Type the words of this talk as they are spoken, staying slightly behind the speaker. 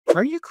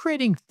Are you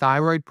creating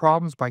thyroid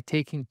problems by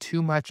taking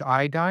too much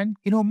iodine?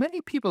 Many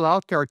people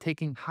out there are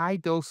taking high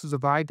doses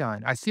of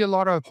iodine. I see a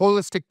lot of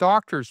holistic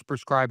doctors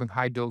prescribing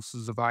high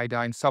doses of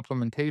iodine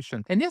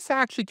supplementation, and this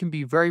actually can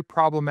be very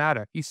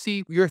problematic. You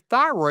see, your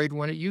thyroid,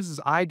 when it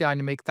uses iodine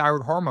to make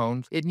thyroid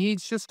hormones, it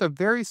needs just a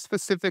very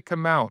specific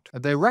amount.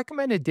 The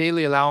recommended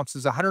daily allowance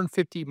is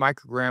 150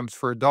 micrograms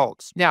for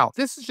adults. Now,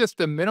 this is just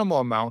the minimal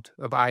amount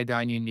of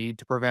iodine you need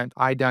to prevent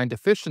iodine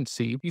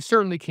deficiency. You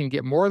certainly can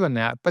get more than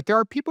that, but there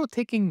are people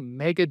taking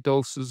mega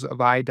doses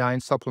of iodine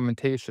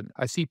supplementation.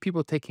 I see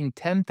people taking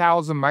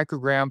 10,000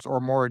 micrograms or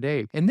more a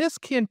day. And this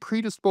can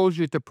predispose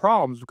you to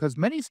problems because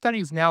many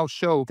studies now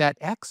show that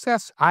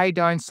excess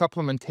iodine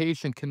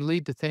supplementation can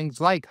lead to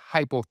things like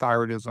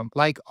hypothyroidism,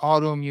 like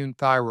autoimmune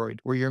thyroid,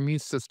 where your immune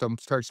system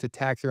starts to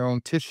attack your own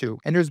tissue.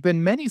 And there's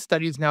been many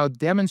studies now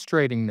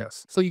demonstrating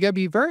this. So you got to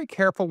be very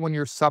careful when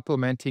you're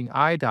supplementing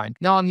iodine.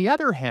 Now, on the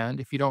other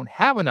hand, if you don't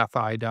have enough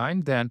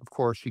iodine, then of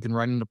course you can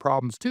run into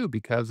problems too,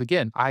 because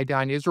again,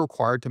 iodine is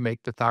required to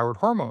make the thyroid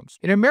hormones.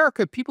 In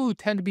America, people who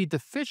tend to be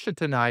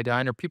deficient in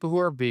iodine are people who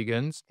are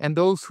vegans and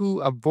those who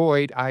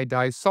avoid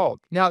iodized salt.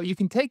 Now, you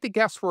can take the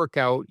guesswork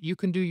out. You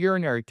can do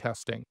urinary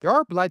testing. There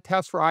are blood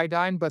tests for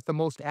iodine, but the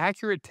most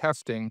accurate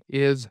testing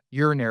is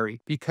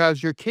urinary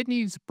because your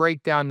kidneys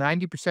break down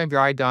 90% of your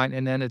iodine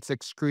and then it's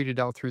excreted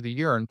out through the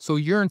urine. So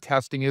urine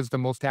testing is the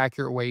most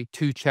accurate way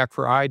to check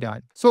for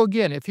iodine. So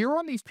again, if you're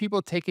one of these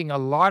people taking a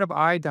lot of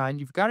iodine,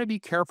 you've got to be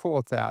careful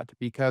with that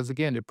because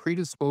again, it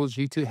predisposes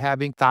you to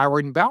having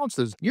thyroid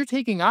imbalances. You're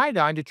taking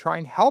iodine to try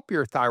and help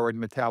your thyroid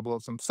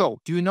metabolism. So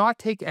do not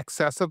take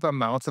excessive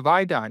amounts of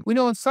iodine. We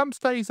know in some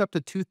studies up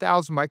to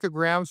 2,000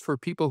 micrograms for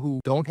people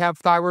who don't have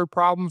thyroid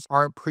problems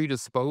aren't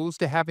predisposed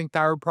to having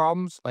thyroid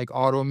problems like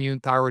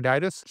autoimmune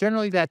thyroiditis.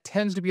 Generally, that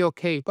tends to be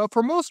okay. But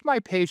for most of my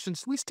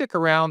patients, we stick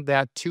around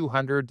that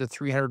 200 to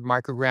 300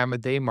 microgram a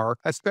day mark,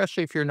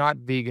 especially if you're not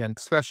vegan,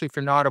 especially if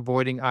you're not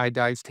avoiding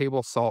iodized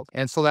table salt.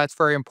 And so that's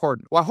very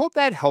important. Well, I hope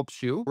that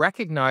helps you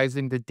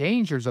recognizing the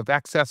dangers of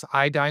excess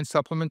iodine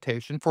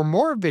supplementation. For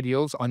more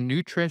videos on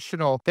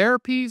nutritional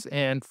therapies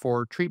and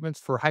for treatments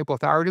for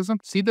hypothyroidism,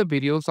 see the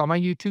videos on my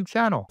YouTube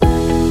channel.